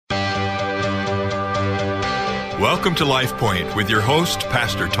Welcome to Life Point with your host,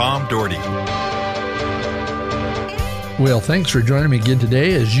 Pastor Tom Dougherty. Well, thanks for joining me again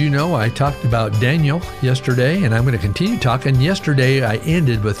today. As you know, I talked about Daniel yesterday, and I'm going to continue talking. Yesterday, I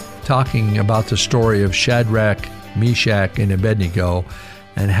ended with talking about the story of Shadrach, Meshach, and Abednego,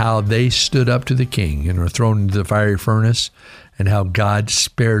 and how they stood up to the king and were thrown into the fiery furnace, and how God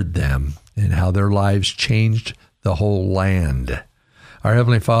spared them, and how their lives changed the whole land. Our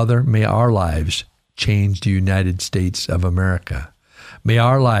Heavenly Father, may our lives change the United States of America. May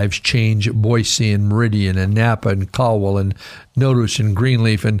our lives change Boise and Meridian and Napa and Caldwell and Notus and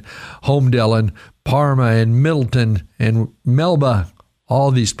Greenleaf and Homedale and Parma and Middleton and Melba,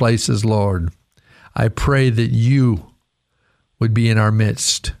 all these places, Lord. I pray that you would be in our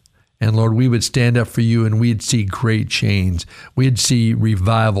midst. And Lord, we would stand up for you and we'd see great change. We'd see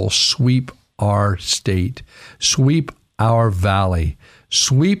revival sweep our state, sweep our valley,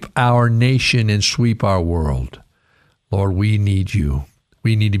 sweep our nation, and sweep our world. Lord, we need you.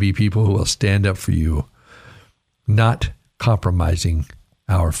 We need to be people who will stand up for you, not compromising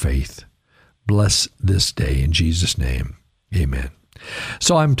our faith. Bless this day in Jesus' name. Amen.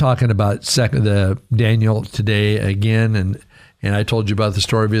 So I'm talking about Daniel today again, and I told you about the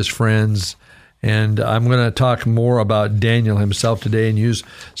story of his friends, and I'm going to talk more about Daniel himself today and use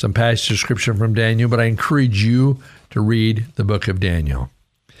some passage of scripture from Daniel, but I encourage you to read the book of Daniel.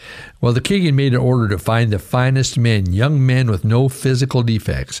 Well, the king had made an order to find the finest men, young men with no physical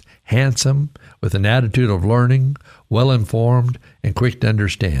defects, handsome, with an attitude of learning, well-informed, and quick to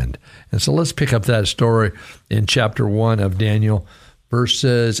understand. And so let's pick up that story in chapter 1 of Daniel,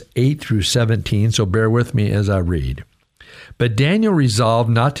 verses 8 through 17, so bear with me as I read. But Daniel resolved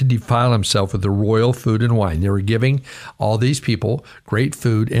not to defile himself with the royal food and wine. They were giving all these people great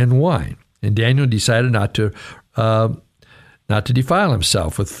food and wine. And Daniel decided not to defile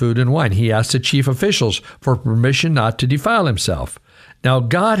himself with food and wine. He asked the chief officials for permission not to defile himself. Now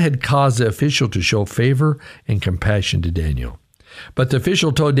God had caused the official to show favor and compassion to Daniel. But the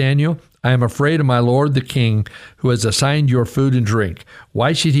official told Daniel, I am afraid of my lord the king, who has assigned your food and drink.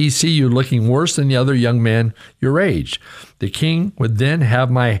 Why should he see you looking worse than the other young men your age? The king would then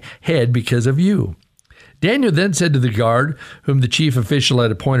have my head because of you. Daniel then said to the guard, whom the chief official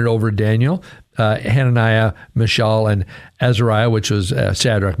had appointed over Daniel, Hananiah, Mishael, and Azariah, which was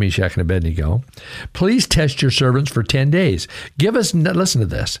Shadrach, Meshach, and Abednego, please test your servants for 10 days. Listen to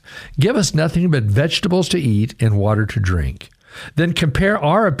this, give us nothing but vegetables to eat and water to drink. Then compare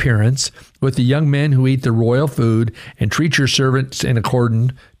our appearance with the young men who eat the royal food and treat your servants in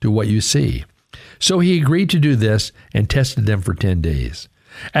accordance to what you see. So he agreed to do this and tested them for 10 days.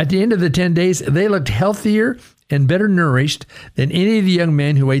 At the end of the 10 days, they looked healthier and better nourished than any of the young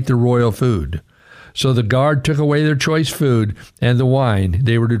men who ate the royal food. So the guard took away their choice food and the wine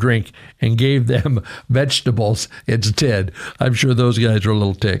they were to drink and gave them vegetables instead. I'm sure those guys were a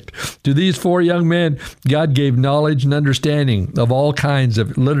little ticked. To these 4 young men, God gave knowledge and understanding of all kinds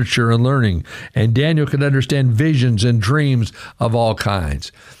of literature and learning, and Daniel could understand visions and dreams of all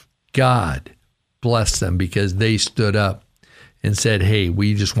kinds. God blessed them because they stood up and said, hey,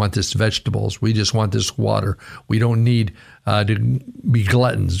 we just want this vegetables. We just want this water. We don't need to be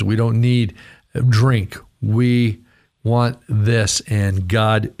gluttons. We don't need drink. We want this. And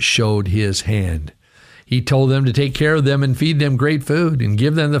God showed his hand. He told them to take care of them and feed them great food and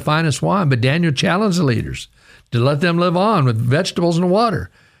give them the finest wine. But Daniel challenged the leaders to let them live on with vegetables and water.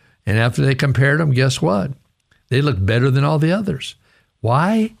 And after they compared them, guess what? They looked better than all the others.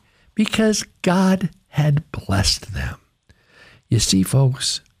 Why? Because God had blessed them. You see,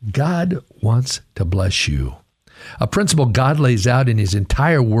 folks, God wants to bless you. A principle God lays out in his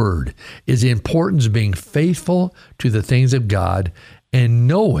entire word is the importance of being faithful to the things of God and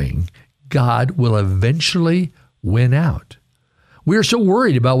knowing God will eventually win out. We are so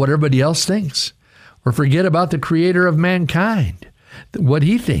worried about what everybody else thinks, or forget about the creator of mankind, what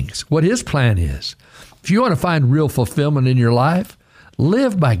he thinks, what his plan is. If you want to find real fulfillment in your life,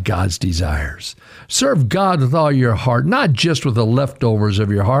 live by God's desires. Serve God with all your heart, not just with the leftovers of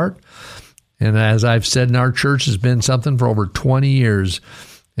your heart. And as I've said in our church, has been something for over 20 years.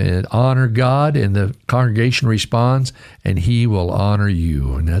 Honor God, and the congregation responds, and he will honor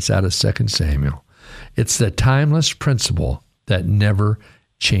you. And that's out of 2 Samuel. It's the timeless principle that never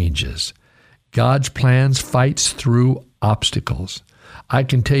changes. God's plans fights through obstacles. I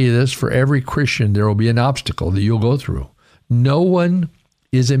can tell you this, for every Christian, there will be an obstacle that you'll go through. No one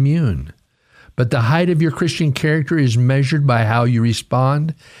is immune. But the height of your Christian character is measured by how you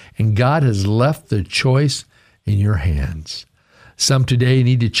respond, and God has left the choice in your hands. Some today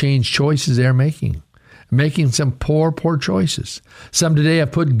need to change choices they're making. making some poor choices. Some today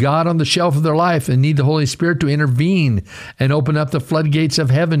have put God on the shelf of their life and need the Holy Spirit to intervene and open up the floodgates of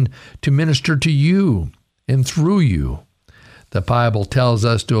heaven to minister to you and through you. The Bible tells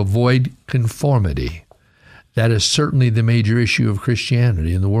us to avoid conformity. That is certainly the major issue of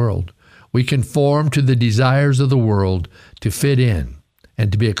Christianity in the world. We conform to the desires of the world to fit in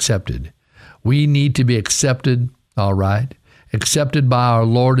and to be accepted. We need to be accepted, all right, accepted by our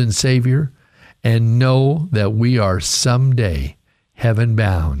Lord and Savior, and know that we are someday heaven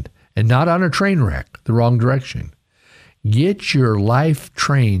bound and not on a train wreck, the wrong direction. Get your life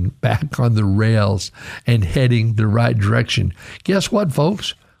train back on the rails and heading the right direction. Guess what,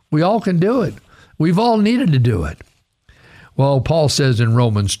 folks? We all can do it. We've all needed to do it. Well, Paul says in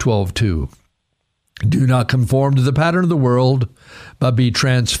Romans 12:2, do not conform to the pattern of the world, but be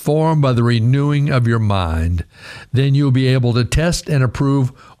transformed by the renewing of your mind. Then you'll be able to test and approve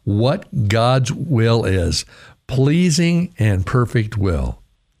what God's will is, pleasing and perfect will.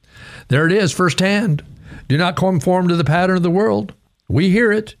 There it is, firsthand. Do not conform to the pattern of the world. We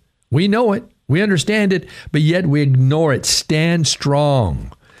hear it. We know it. We understand it, but yet we ignore it. Stand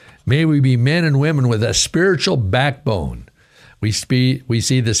strong. May we be men and women with a spiritual backbone. We see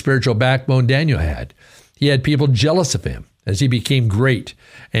the spiritual backbone Daniel had. He had people jealous of him as he became great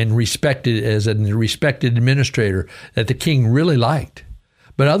and respected as a respected administrator that the king really liked.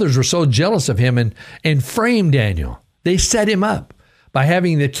 But others were so jealous of him and framed Daniel. They set him up by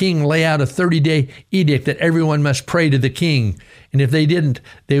having the king lay out a 30-day edict that everyone must pray to the king. And if they didn't,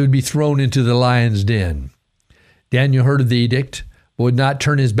 they would be thrown into the lion's den. Daniel heard of the edict, would not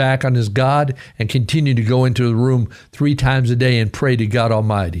turn his back on his God, and continue to go into the room 3 times a day and pray to God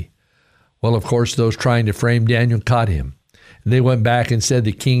Almighty. Well, of course, those trying to frame Daniel caught him. They went back and said,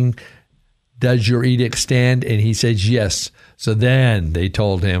 the king, does your edict stand? And he says, yes. So then they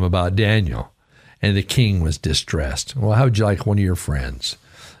told him about Daniel, and the king was distressed. Well, how would you like one of your friends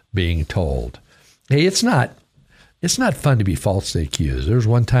being told, hey, it's not fun to be falsely accused. There was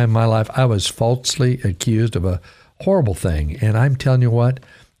one time in my life I was falsely accused of a horrible thing. And I'm telling you what,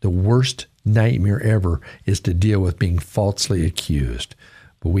 the worst nightmare ever is to deal with being falsely accused.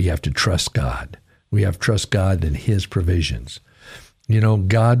 But we have to trust God. We have to trust God and His provisions. You know,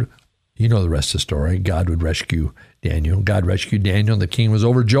 God, you know the rest of the story. God would rescue Daniel. God rescued Daniel, and the king was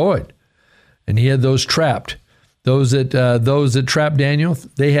overjoyed. And he had those trapped. Those that trapped Daniel,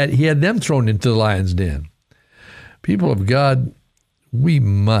 he had them thrown into the lion's den. People of God, we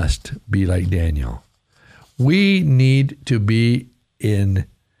must be like Daniel. We need to be in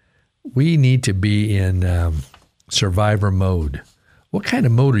survivor mode. What kind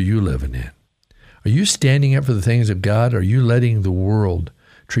of mode are you living in? Are you standing up for the things of God? Or are you letting the world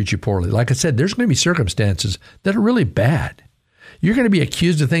treat you poorly? Like I said, there's going to be circumstances that are really bad. You're going to be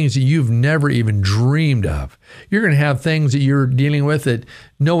accused of things that you've never even dreamed of. You're going to have things that you're dealing with that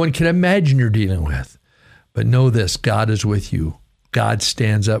no one can imagine you're dealing with. But know this, God is with you. God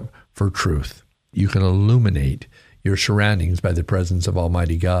stands up for truth. You can illuminate your surroundings by the presence of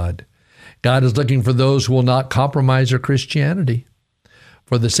Almighty God. God is looking for those who will not compromise their Christianity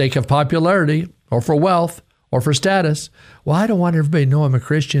for the sake of popularity or for wealth or for status. Well, I don't want everybody to know I'm a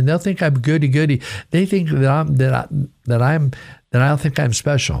Christian. They'll think I'm goody-goody. They think that I think I'm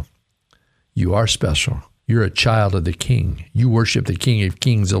special. You are special. You're a child of the King. You worship the King of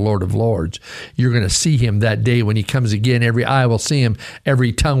Kings, the Lord of Lords. You're going to see Him that day when He comes again. Every eye will see Him.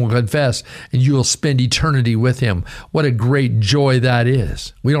 Every tongue will confess, and you will spend eternity with Him. What a great joy that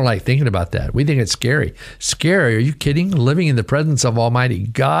is. We don't like thinking about that. We think it's scary. Scary? Are you kidding? Living in the presence of Almighty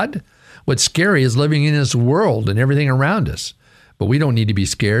God? What's scary is living in this world and everything around us. But we don't need to be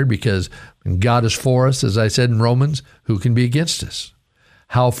scared because when God is for us, as I said in Romans, who can be against us?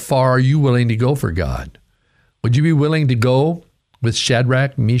 How far are you willing to go for God? Would you be willing to go with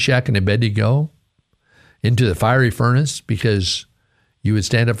Shadrach, Meshach, and Abednego into the fiery furnace because you would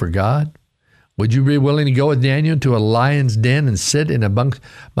stand up for God? Would you be willing to go with Daniel to a lion's den and sit in a bunch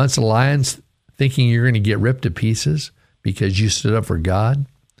of lions thinking you're going to get ripped to pieces because you stood up for God?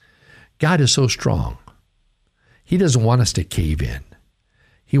 God is so strong. He doesn't want us to cave in.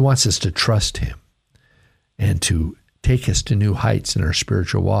 He wants us to trust Him and to take us to new heights in our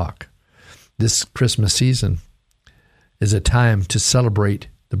spiritual walk. This Christmas season is a time to celebrate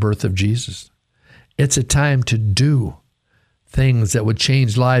the birth of Jesus. It's a time to do things that would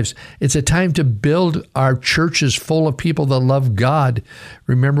change lives. It's a time to build our churches full of people that love God.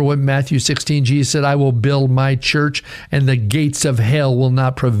 Remember what Matthew 16, Jesus said, I will build my church and the gates of hell will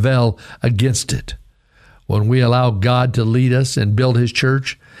not prevail against it. When we allow God to lead us and build His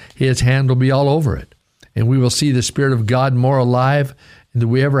church, His hand will be all over it. And we will see the Spirit of God more alive than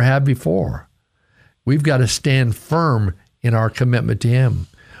we ever have before. We've got to stand firm in our commitment to Him.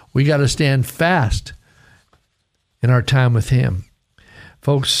 We got to stand fast in our time with Him.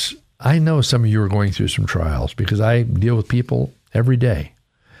 Folks, I know some of you are going through some trials because I deal with people every day.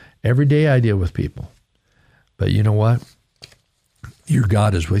 Every day I deal with people. But you know what? Your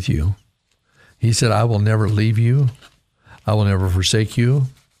God is with you. He said, I will never leave you. I will never forsake you.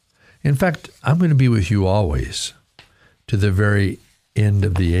 In fact, I'm going to be with you always to the very end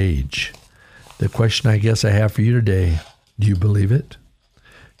of the age. The question I guess I have for you today, do you believe it?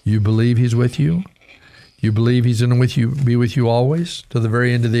 You believe He's with you? You believe He's going to be with you always to the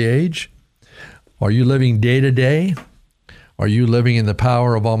very end of the age? Are you living day to day? Are you living in the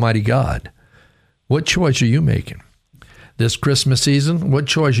power of Almighty God? What choice are you making? This Christmas season, what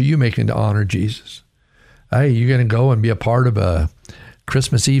choice are you making to honor Jesus? Hey, you're going to go and be a part of a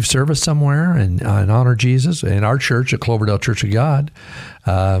Christmas Eve service somewhere and honor Jesus? In our church, at Cloverdale Church of God,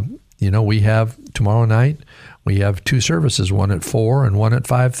 we have tomorrow night, we have 2 services, one at 4 and one at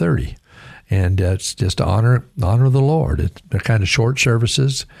 5:30. And it's just to honor the Lord. They're kind of short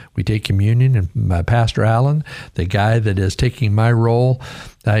services. We take communion, and Pastor Allen, the guy that is taking my role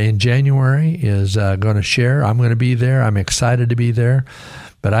in January, is going to share. I'm going to be there. I'm excited to be there.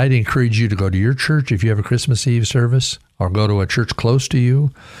 But I'd encourage you to go to your church if you have a Christmas Eve service, or go to a church close to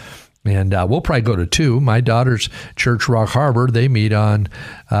you. And we'll probably go to 2. My daughter's church, Rock Harbor, they meet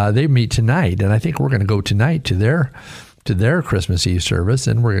tonight, and I think we're going to go tonight to their Christmas Eve service,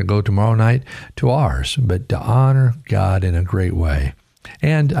 and we're going to go tomorrow night to ours, but to honor God in a great way.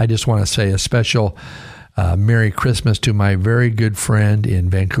 And I just want to say a special Merry Christmas to my very good friend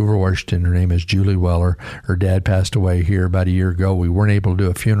in Vancouver, Washington. Her name is Julie Weller. Her dad passed away here about a year ago. We weren't able to do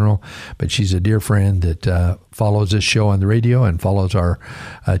a funeral, but she's a dear friend that follows this show on the radio and follows our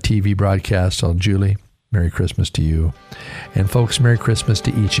TV broadcast. So Julie, Merry Christmas to you. And folks, Merry Christmas to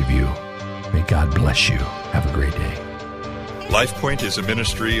each of you. May God bless you. Have a great day. LifePoint is a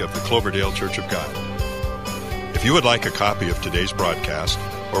ministry of the Cloverdale Church of God. If you would like a copy of today's broadcast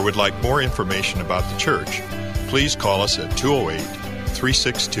or would like more information about the church, please call us at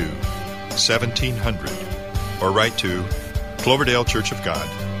 208-362-1700 or write to Cloverdale Church of God,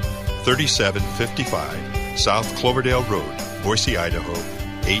 3755 South Cloverdale Road, Boise, Idaho,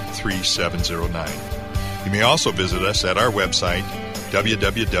 83709. You may also visit us at our website,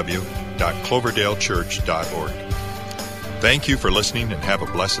 www.cloverdalechurch.org. Thank you for listening and have a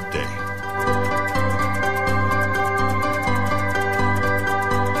blessed day.